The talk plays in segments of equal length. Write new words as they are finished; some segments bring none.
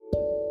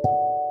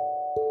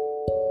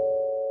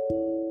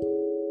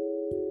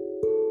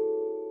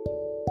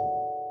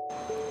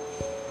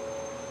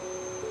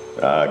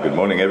Good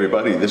morning,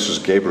 everybody. This is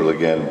Gabriel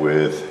again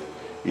with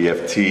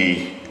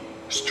EFT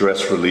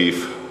Stress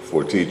Relief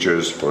for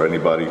Teachers, for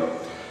anybody.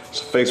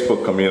 It's a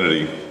Facebook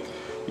community,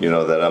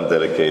 that I'm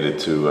dedicated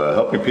to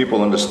helping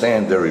people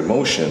understand their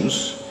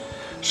emotions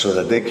so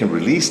that they can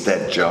release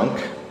that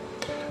junk,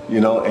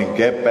 and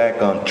get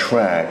back on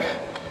track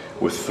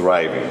with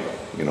thriving,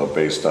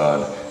 based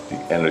on the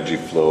energy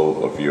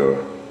flow of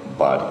your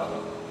body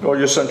or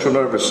your central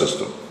nervous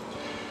system.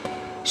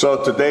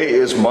 So today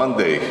is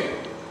Monday,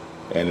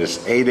 and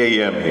it's 8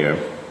 a.m. here,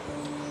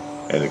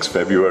 and it's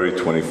February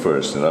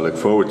 21st, and I look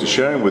forward to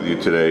sharing with you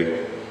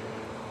today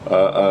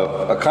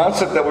a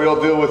concept that we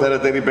all deal with on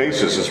a daily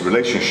basis is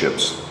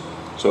relationships.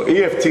 So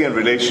EFT and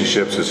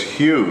relationships is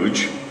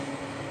huge,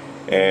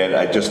 and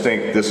I just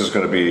think this is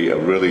going to be a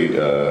really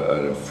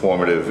an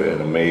informative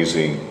and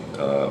amazing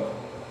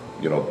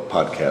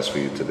podcast for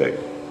you today.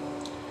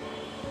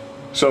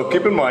 So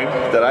keep in mind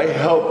that I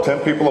help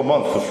 10 people a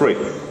month for free,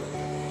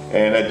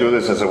 and I do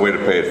this as a way to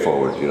pay it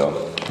forward.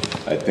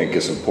 I think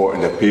it's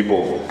important that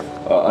people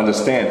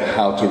understand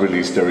how to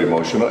release their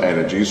emotional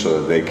energy so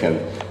that they can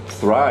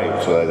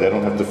thrive, so that they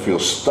don't have to feel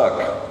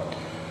stuck.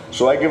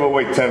 So I give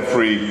away 10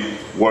 free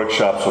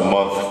workshops a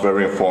month,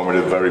 very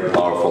informative, very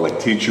powerful. I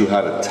teach you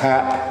how to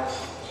tap,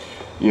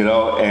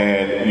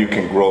 and you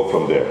can grow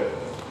from there.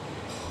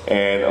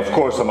 And of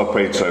course, I'm a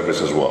paid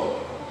service as well.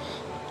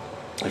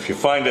 If you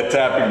find that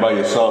tapping by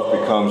yourself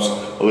becomes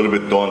a little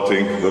bit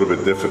daunting, a little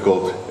bit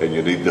difficult, and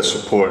you need the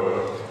support,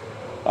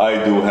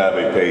 I do have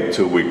a paid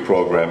 2-week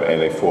program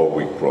and a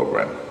 4-week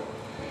program.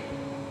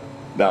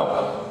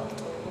 Now,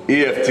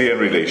 EFT and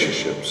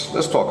relationships.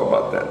 Let's talk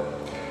about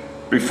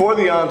that. Before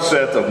the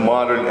onset of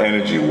modern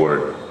energy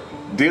work,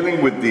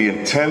 dealing with the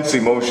intense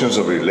emotions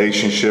of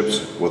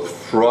relationships was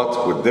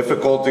fraught with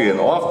difficulty and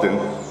often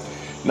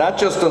not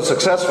just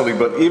unsuccessfully,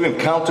 but even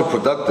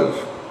counterproductive.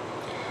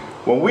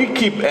 When we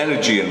keep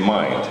energy in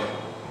mind,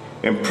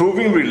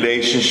 improving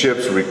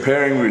relationships,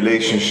 repairing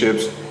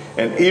relationships,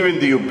 and even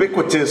the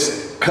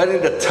ubiquitous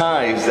cutting the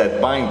ties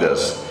that bind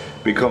us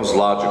becomes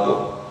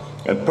logical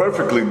and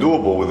perfectly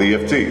doable with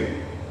EFT.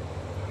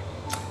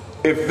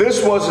 If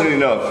this wasn't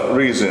enough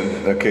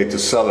reason, to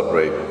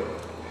celebrate,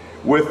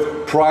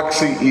 with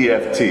Proxy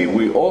EFT,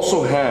 we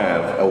also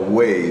have a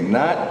way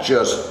not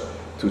just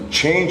to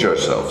change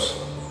ourselves,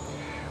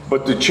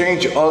 but to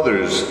change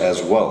others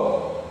as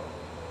well.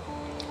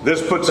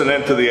 This puts an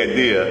end to the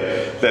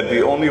idea that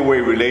the only way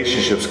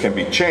relationships can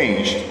be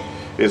changed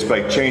is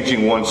by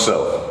changing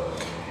oneself,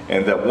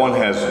 and that one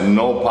has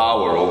no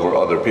power over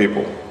other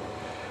people.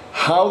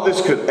 How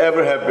this could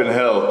ever have been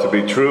held to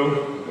be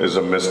true is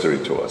a mystery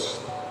to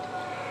us.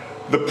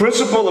 The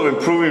principle of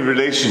improving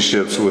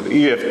relationships with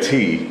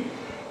EFT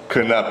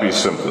could not be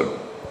simpler.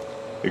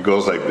 It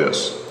goes like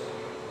this.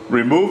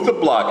 Remove the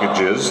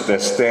blockages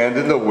that stand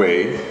in the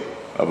way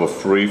of a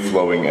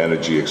free-flowing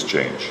energy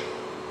exchange.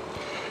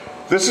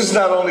 This is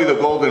not only the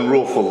golden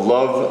rule for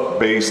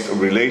love-based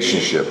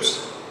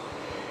relationships,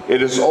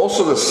 it is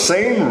also the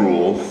same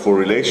rule for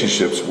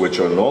relationships which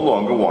are no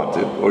longer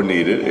wanted or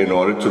needed in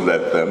order to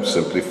let them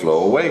simply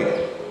flow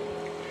away.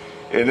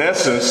 In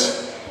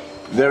essence,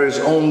 there is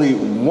only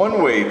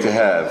one way to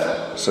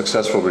have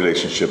successful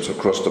relationships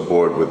across the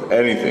board with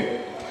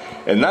anything,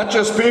 and not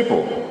just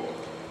people,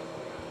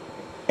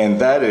 and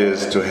that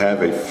is to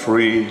have a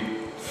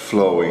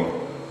free-flowing,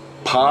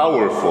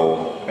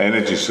 powerful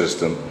energy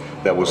system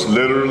that was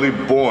literally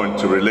born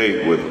to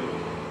relate with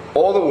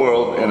all the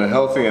world in a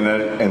healthy and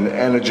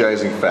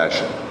energizing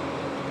fashion.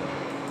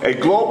 A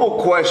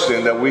global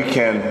question that we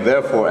can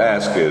therefore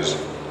ask is,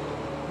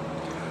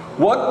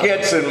 what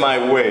gets in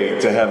my way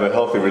to have a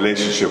healthy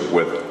relationship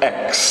with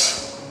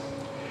X?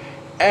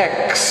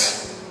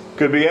 X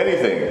could be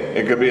anything.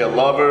 It could be a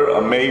lover,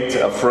 a mate,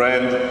 a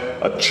friend,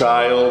 a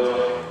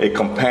child, a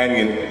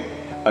companion,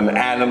 an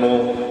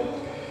animal.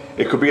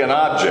 It could be an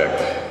object,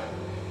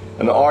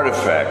 an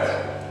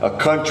artifact, a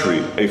country,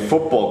 a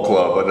football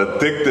club, an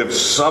addictive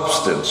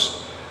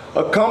substance,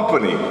 a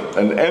company,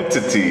 an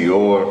entity,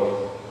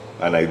 or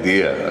an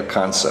idea, a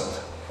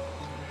concept.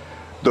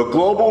 The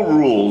global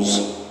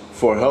rules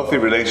for healthy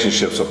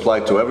relationships apply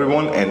to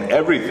everyone and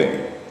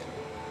everything,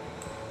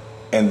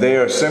 and they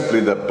are simply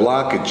that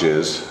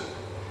blockages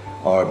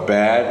are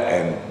bad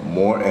and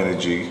more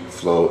energy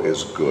flow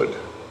is good.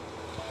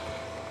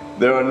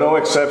 There are no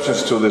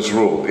exceptions to this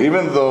rule,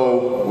 even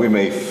though we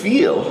may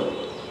feel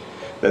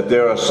that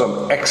there are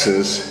some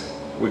X's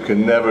we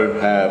can never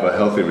have a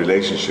healthy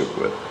relationship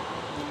with.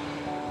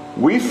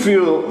 We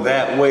feel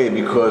that way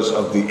because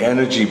of the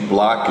energy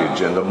blockage,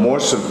 and the more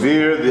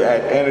severe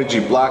that energy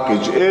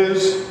blockage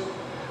is,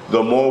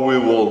 the more we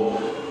will,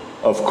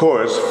 of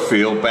course,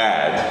 feel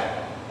bad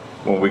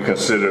when we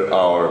consider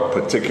our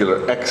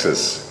particular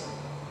X's.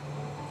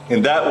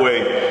 In that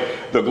way,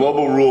 the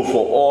global rule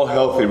for all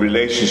healthy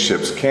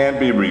relationships can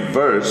be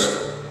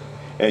reversed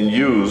and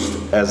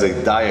used as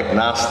a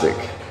diagnostic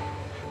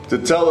to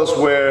tell us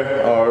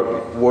where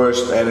our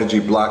worst energy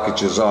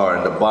blockages are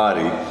in the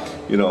body,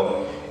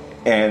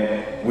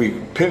 and we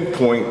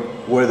pinpoint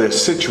where they're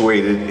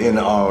situated in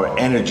our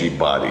energy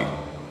body.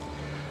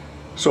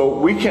 So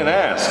we can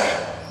ask,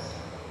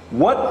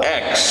 what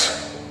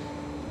ex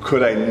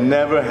could I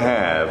never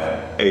have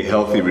a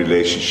healthy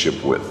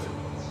relationship with?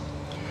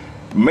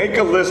 Make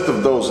a list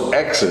of those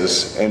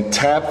exes and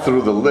tap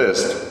through the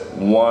list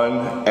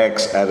one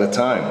ex at a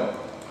time.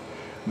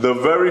 The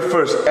very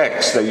first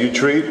ex that you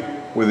treat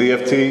with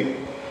EFT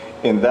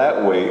in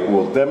that way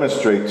will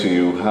demonstrate to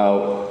you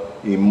how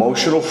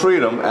emotional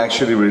freedom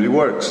actually really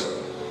works,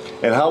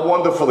 and how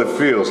wonderful it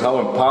feels, how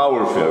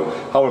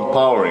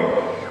empowering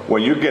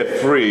when you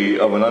get free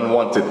of an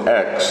unwanted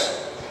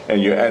ex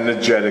and your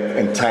energetic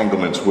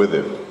entanglements with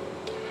it.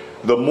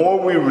 The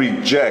more we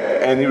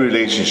reject any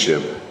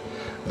relationship,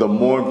 the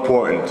more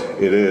important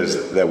it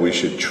is that we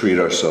should treat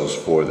ourselves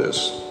for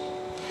this.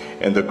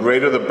 And the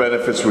greater the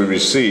benefits we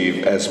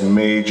receive as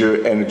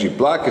major energy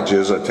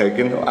blockages are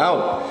taken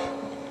out.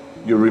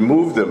 You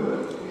remove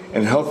them,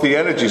 and healthy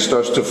energy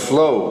starts to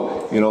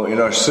flow, in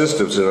our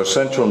systems, in our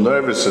central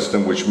nervous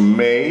system, which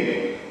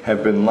may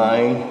have been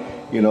lying,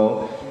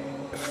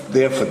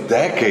 there for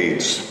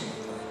decades.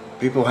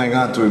 People hang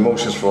on to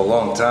emotions for a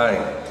long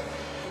time.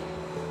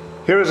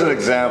 Here is an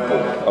example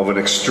of an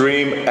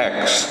extreme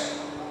ex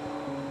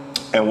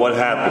and what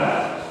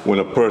happened when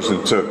a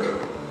person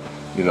took,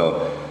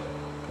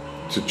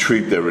 to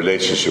treat their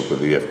relationship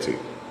with EFT.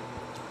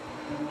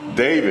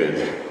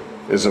 David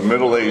is a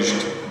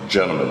middle-aged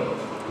gentleman.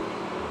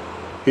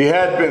 He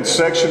had been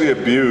sexually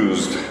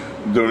abused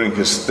during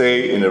his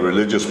stay in a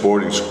religious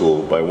boarding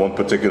school by one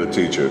particular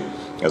teacher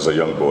as a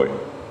young boy.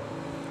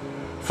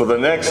 For the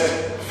next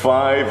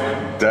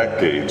 5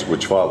 decades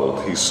which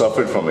followed, he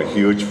suffered from a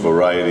huge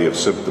variety of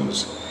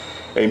symptoms,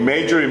 a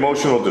major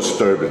emotional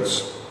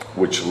disturbance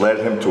which led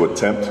him to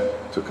attempt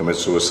to commit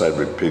suicide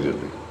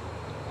repeatedly.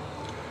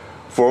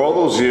 For all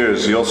those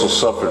years, he also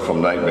suffered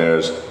from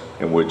nightmares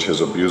in which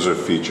his abuser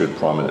featured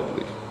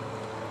prominently.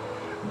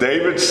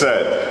 David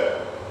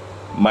said,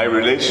 "My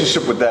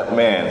relationship with that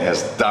man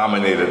has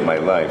dominated my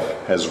life,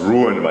 has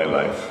ruined my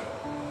life.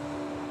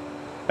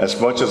 As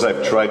much as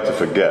I've tried to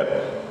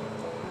forget,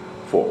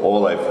 for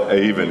all I've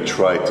even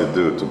tried to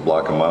do to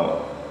block him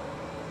out,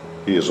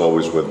 he is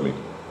always with me.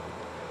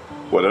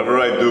 Whatever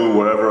I do,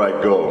 wherever I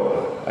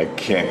go, I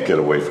can't get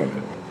away from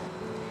him."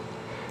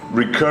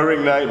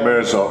 Recurring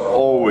nightmares are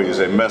always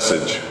a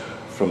message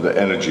from the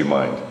energy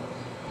mind,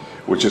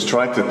 which is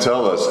trying to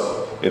tell us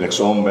in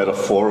its own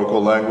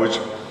metaphorical language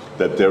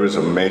that there is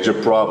a major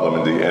problem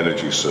in the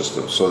energy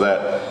system, so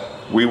that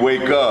we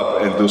wake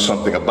up and do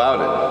something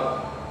about it.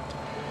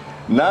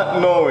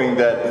 Not knowing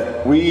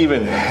that we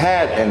even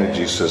had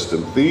energy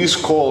system, these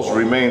calls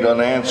remained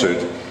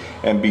unanswered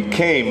and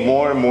became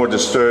more and more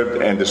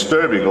disturbed and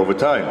disturbing over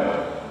time.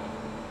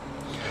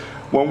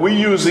 When we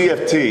use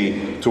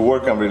EFT to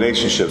work on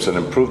relationships and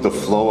improve the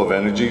flow of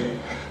energy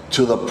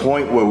to the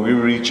point where we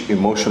reach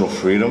emotional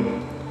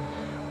freedom,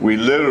 we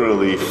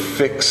literally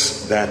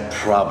fix that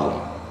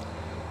problem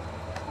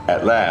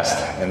at last,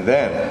 and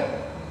then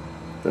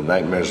the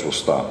nightmares will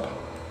stop.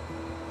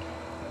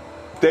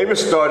 David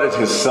started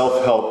his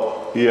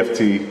self-help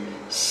EFT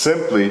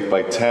simply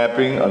by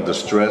tapping on the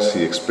stress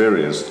he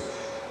experienced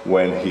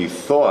when he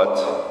thought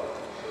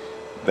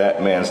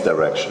that man's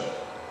direction.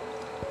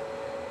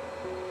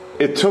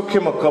 It took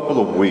him a couple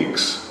of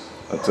weeks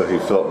until he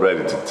felt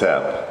ready to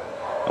tap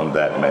on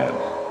that man.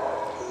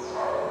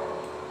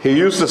 He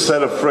used a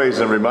set of phrase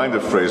and reminder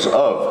phrase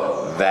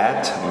of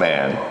that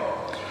man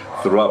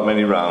throughout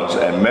many rounds,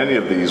 and many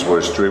of these were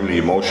extremely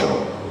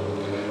emotional.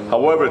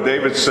 However,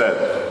 David said,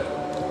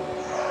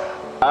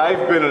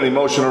 "I've been an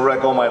emotional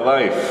wreck all my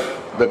life.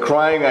 The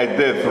crying I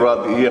did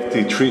throughout the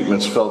EFT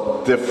treatments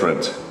felt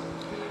different,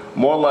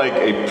 more like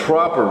a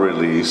proper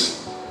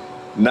release,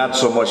 not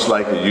so much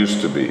like it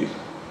used to be,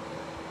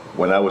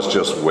 when I was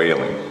just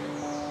wailing."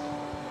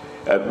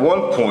 At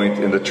one point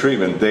in the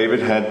treatment, David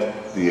had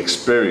the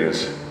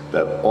experience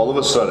that all of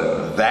a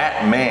sudden,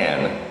 that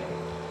man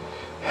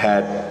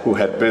who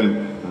had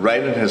been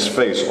right in his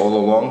face all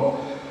along,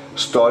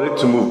 started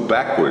to move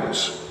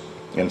backwards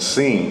and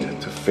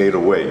seemed to fade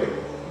away.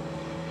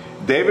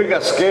 David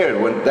got scared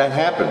when that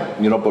happened,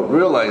 but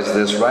realized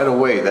this right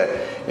away,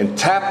 and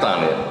tapped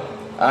on it.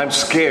 "I'm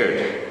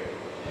scared."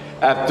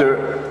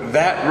 After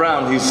that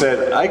round, he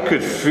said, "I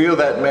could feel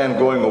that man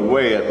going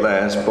away at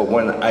last, but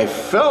when I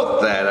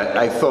felt that,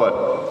 I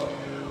thought,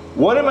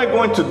 what am I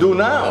going to do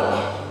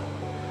now?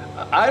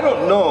 I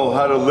don't know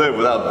how to live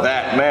without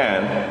that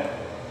man."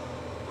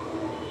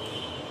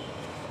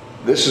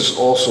 This is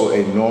also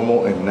a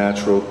normal and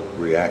natural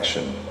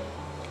reaction.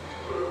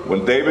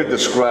 When David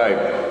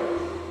described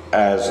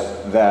as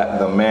that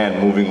the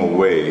man moving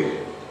away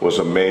was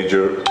a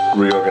major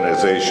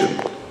reorganization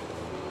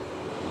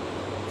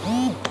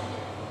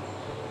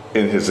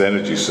in his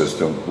energy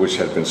system, which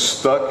had been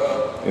stuck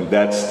in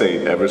that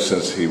state ever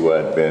since he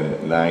had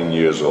been 9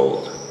 years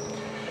old.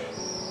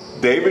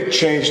 David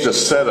changed the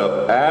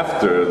setup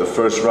after the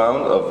first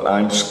round of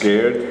 "I'm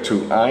scared"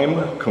 to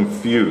 "I'm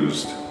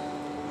confused."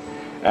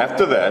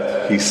 After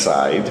that, he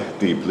sighed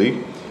deeply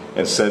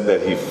and said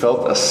that he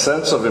felt a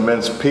sense of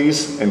immense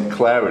peace and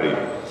clarity,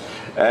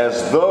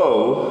 as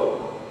though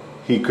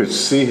he could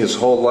see his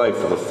whole life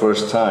for the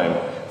first time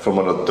from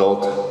an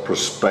adult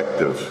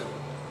perspective.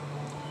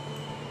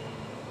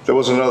 There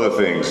was another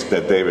things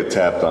that David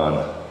tapped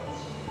on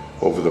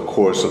over the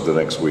course of the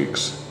next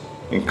weeks,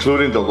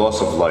 including the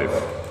loss of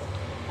life.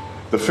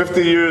 The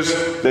 50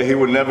 years that he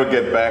would never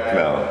get back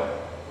now.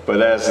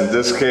 But as in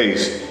this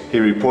case, he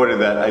reported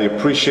that I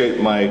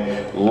appreciate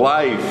my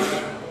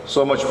life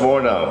so much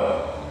more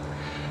now.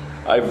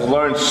 I've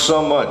learned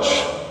so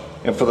much,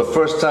 and for the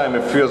first time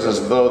it feels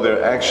as though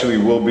there actually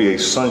will be a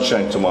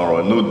sunshine tomorrow,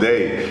 a new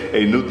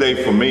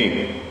day for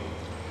me.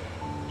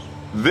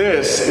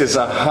 This is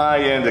a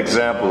high-end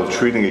example of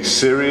treating a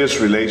serious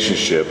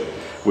relationship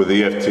with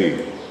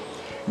EFT.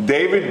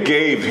 David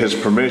gave his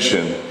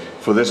permission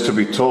for this to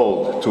be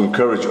told to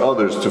encourage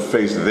others to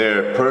face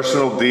their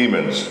personal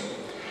demons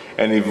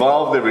and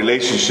evolve their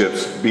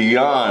relationships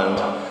beyond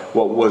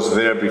what was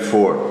there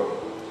before.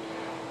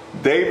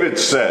 David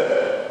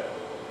said,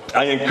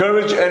 I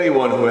encourage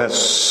anyone who has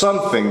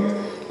something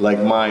like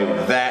my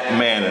that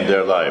man in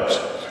their lives,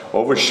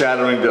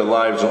 overshadowing their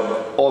lives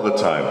all the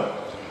time,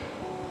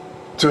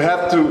 to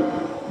have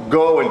to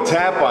go and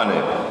tap on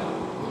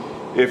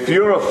it. If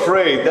you're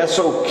afraid, that's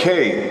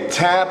okay.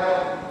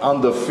 Tap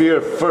on the fear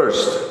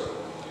first.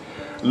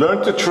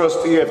 Learn to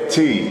trust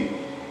EFT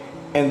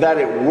and that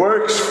it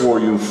works for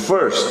you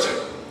first.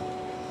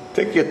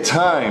 Take your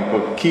time,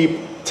 but keep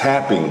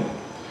tapping.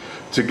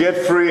 To get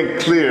free and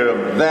clear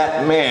of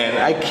that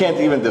man, I can't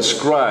even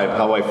describe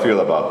how I feel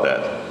about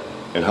that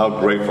and how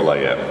grateful I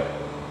am.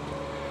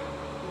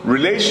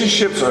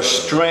 Relationships are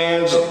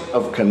strands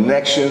of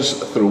connections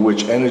through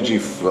which energy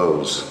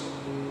flows.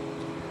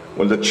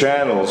 When the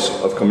channels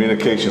of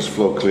communications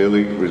flow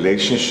clearly,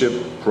 relationship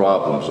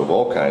problems of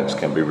all kinds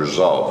can be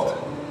resolved.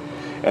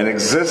 And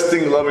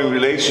existing loving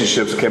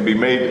relationships can be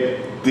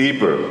made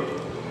deeper,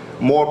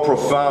 more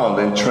profound,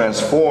 and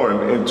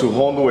transformed into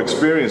whole new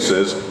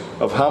experiences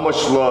of how much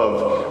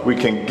love we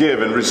can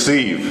give and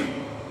receive.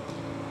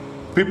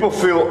 People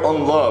feel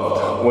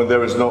unloved when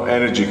there is no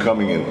energy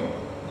coming in.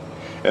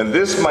 And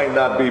this might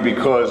not be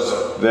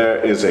because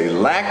there is a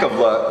lack of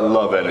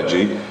love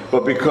energy,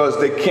 but because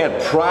they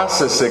can't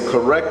process it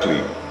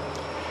correctly.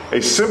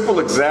 A simple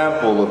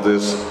example of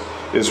this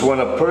is when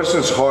a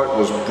person's heart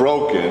was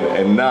broken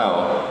and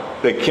now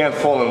they can't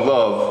fall in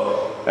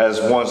love as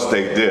once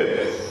they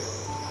did.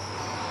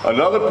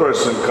 Another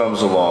person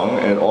comes along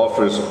and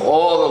offers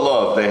all the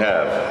love they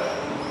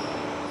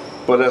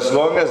have. But as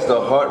long as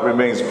the heart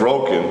remains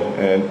broken,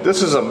 and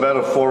this is a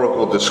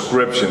metaphorical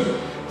description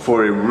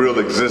for a real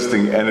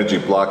existing energy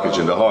blockage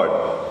in the heart,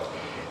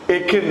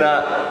 it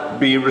cannot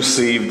be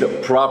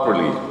received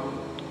properly.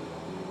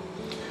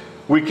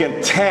 We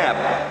can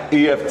tap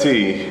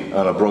EFT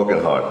on a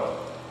broken heart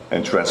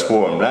and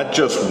transform not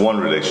just one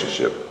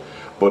relationship,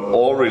 but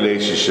all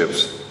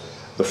relationships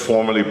the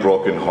formerly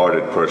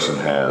broken-hearted person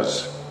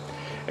has.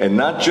 And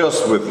not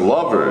just with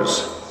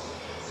lovers.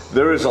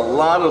 There is a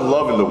lot of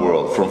love in the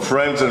world, from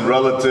friends and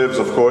relatives,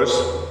 of course,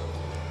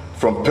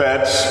 from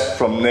pets,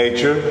 from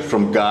nature,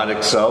 from God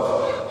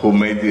itself, who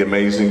made the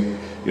amazing,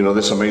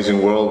 this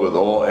amazing world with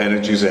all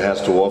energies it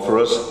has to offer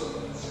us.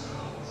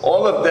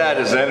 All of that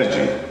is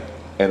energy,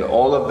 and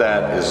all of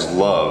that is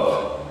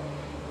love.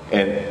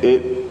 And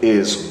it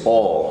is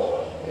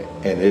all,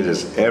 and it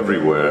is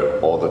everywhere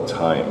all the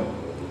time.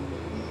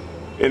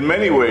 In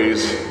many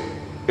ways,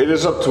 it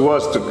is up to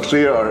us to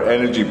clear our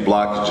energy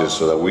blockages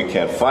so that we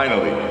can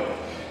finally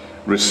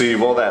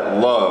receive all that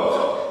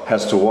love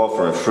has to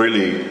offer and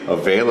freely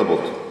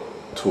available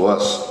to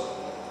us.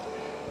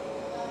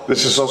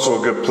 This is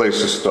also a good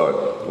place to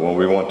start when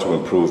we want to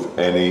improve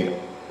any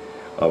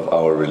of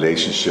our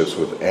relationships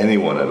with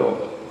anyone at all,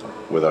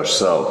 with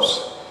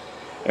ourselves,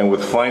 and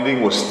with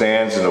finding what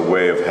stands in the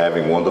way of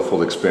having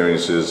wonderful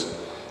experiences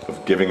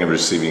of giving and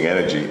receiving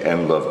energy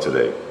and love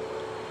today.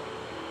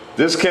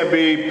 This can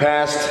be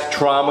past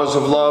traumas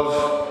of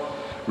love,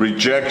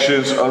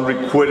 rejections,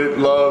 unrequited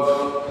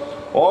love.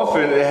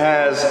 Often it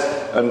has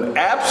an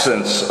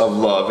absence of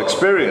love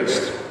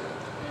experienced,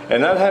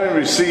 and not having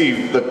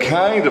received the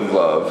kind of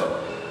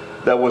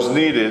love that was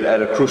needed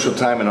at a crucial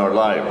time in our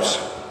lives.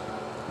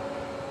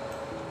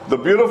 The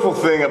beautiful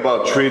thing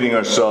about treating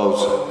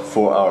ourselves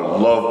for our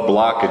love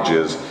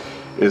blockages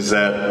is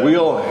that we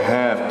all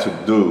have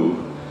to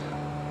do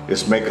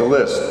is make a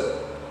list.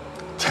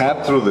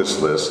 Tap through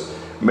this list.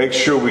 Make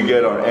sure we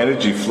get our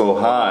energy flow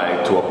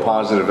high to a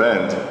positive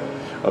end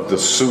of the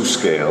SU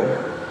scale,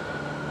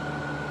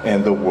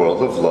 and the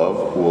world of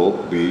love will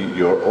be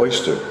your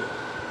oyster.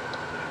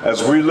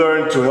 As we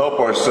learn to help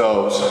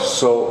ourselves,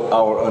 so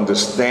our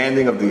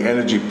understanding of the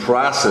energy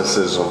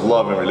processes of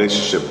love and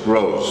relationship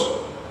grows.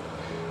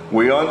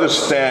 We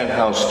understand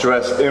how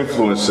stress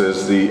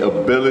influences the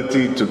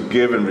ability to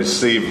give and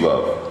receive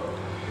love.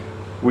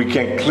 We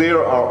can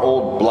clear our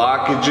old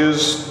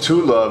blockages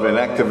to love and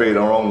activate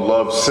our own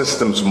love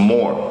systems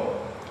more.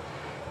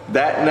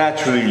 That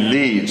naturally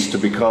leads to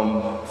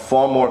become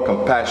far more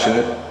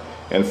compassionate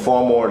and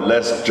far more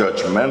less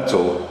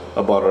judgmental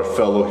about our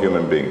fellow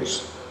human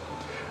beings.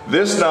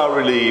 This now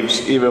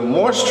relieves even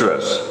more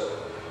stress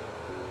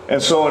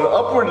And so an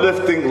upward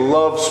lifting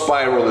love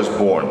spiral is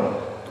born,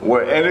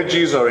 where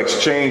energies are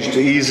exchanged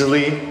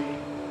easily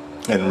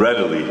and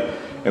readily,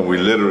 and we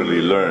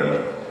literally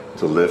learn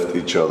to lift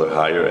each other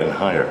higher and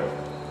higher.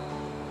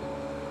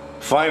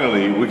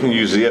 Finally, we can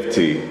use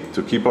EFT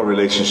to keep our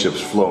relationships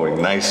flowing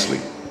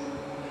nicely.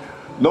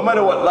 No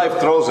matter what life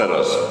throws at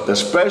us,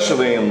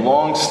 especially in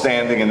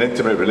long-standing and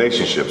intimate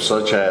relationships,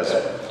 such as,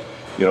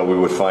 we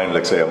would find,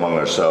 let's say, among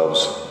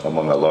ourselves,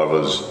 among our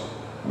lovers,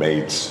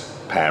 mates,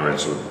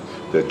 parents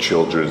with their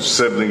children,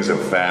 siblings and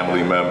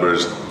family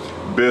members,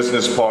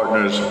 business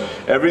partners,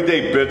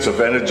 everyday bits of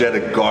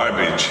energetic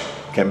garbage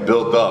can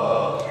build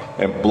up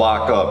and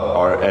block up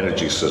our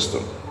energy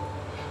system.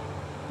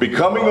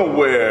 Becoming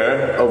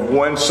aware of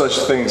when such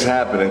things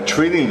happen and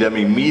treating them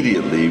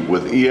immediately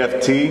with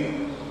EFT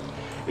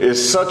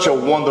is such a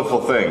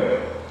wonderful thing.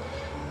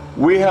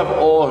 We have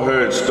all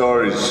heard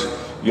stories,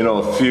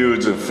 of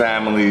feuds and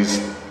families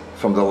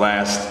from the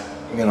last,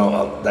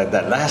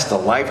 that last a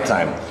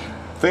lifetime.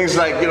 Things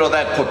like,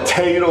 that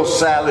potato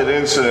salad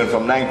incident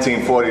from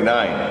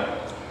 1949.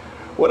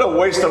 What a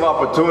waste of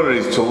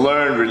opportunities to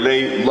learn,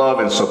 relate, love,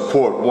 and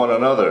support one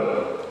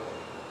another.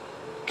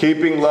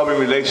 Keeping loving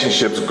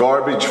relationships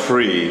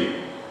garbage-free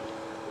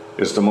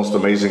is the most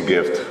amazing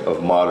gift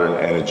of modern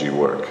energy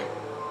work.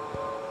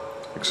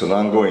 It's an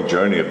ongoing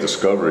journey of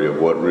discovery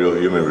of what real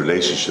human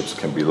relationships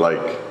can be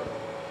like,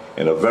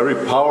 and a very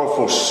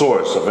powerful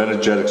source of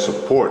energetic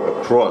support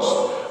across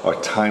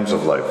our times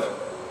of life.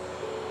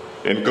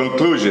 In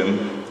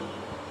conclusion,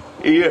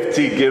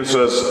 EFT gives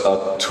us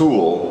a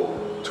tool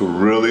to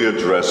really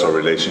address our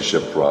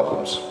relationship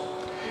problems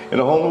in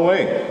a whole new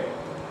way.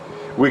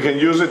 We can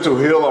use it to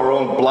heal our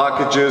own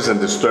blockages and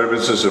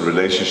disturbances in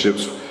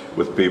relationships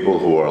with people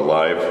who are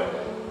alive,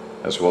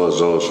 as well as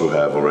those who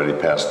have already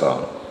passed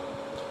on.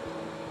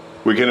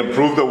 We can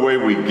improve the way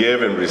we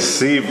give and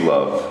receive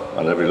love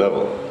on every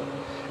level,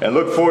 and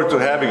look forward to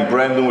having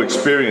brand new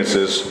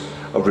experiences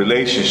of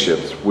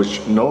relationships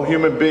which no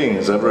human being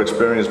has ever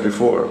experienced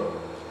before.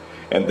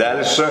 And that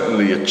is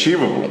certainly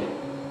achievable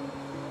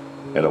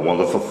and a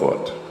wonderful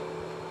thought.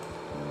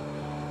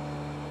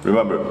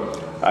 Remember,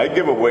 I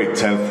give away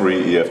 10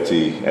 free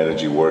EFT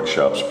energy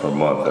workshops per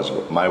month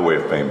as my way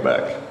of paying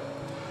back.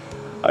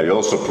 I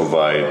also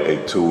provide a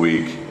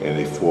 2-week and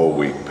a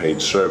 4-week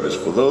paid service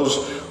for those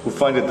who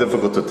find it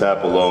difficult to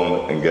tap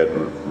alone and get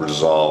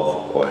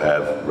resolve or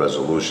have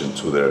resolution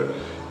to their,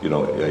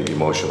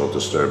 emotional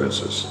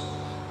disturbances.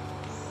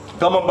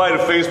 Come on by to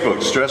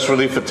Facebook, Stress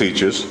Relief for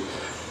Teachers,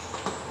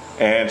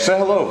 and say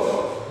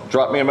hello.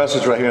 Drop me a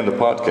message right here in the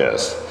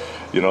podcast.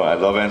 I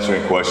love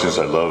answering questions.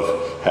 I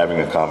love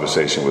having a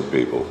conversation with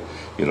people,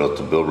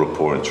 to build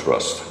rapport and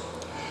trust.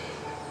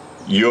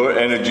 Your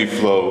energy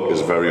flow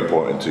is very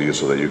important to you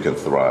so that you can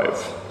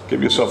thrive.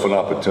 Give yourself an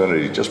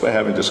opportunity just by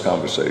having this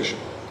conversation.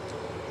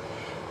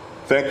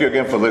 Thank you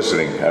again for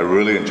listening. I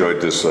really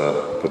enjoyed this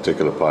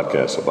particular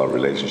podcast about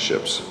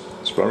relationships.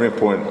 It's very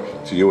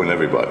important to you and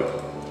everybody.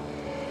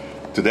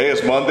 Today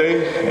is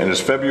Monday, and it's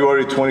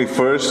February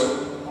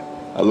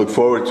 21st. I look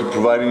forward to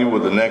providing you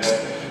with the next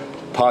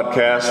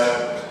podcast,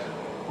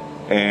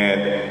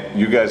 and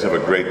you guys have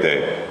a great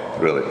day,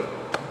 really.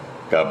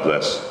 God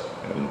bless,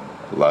 and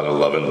a lot of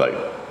love and light.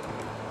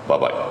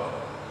 Bye-bye.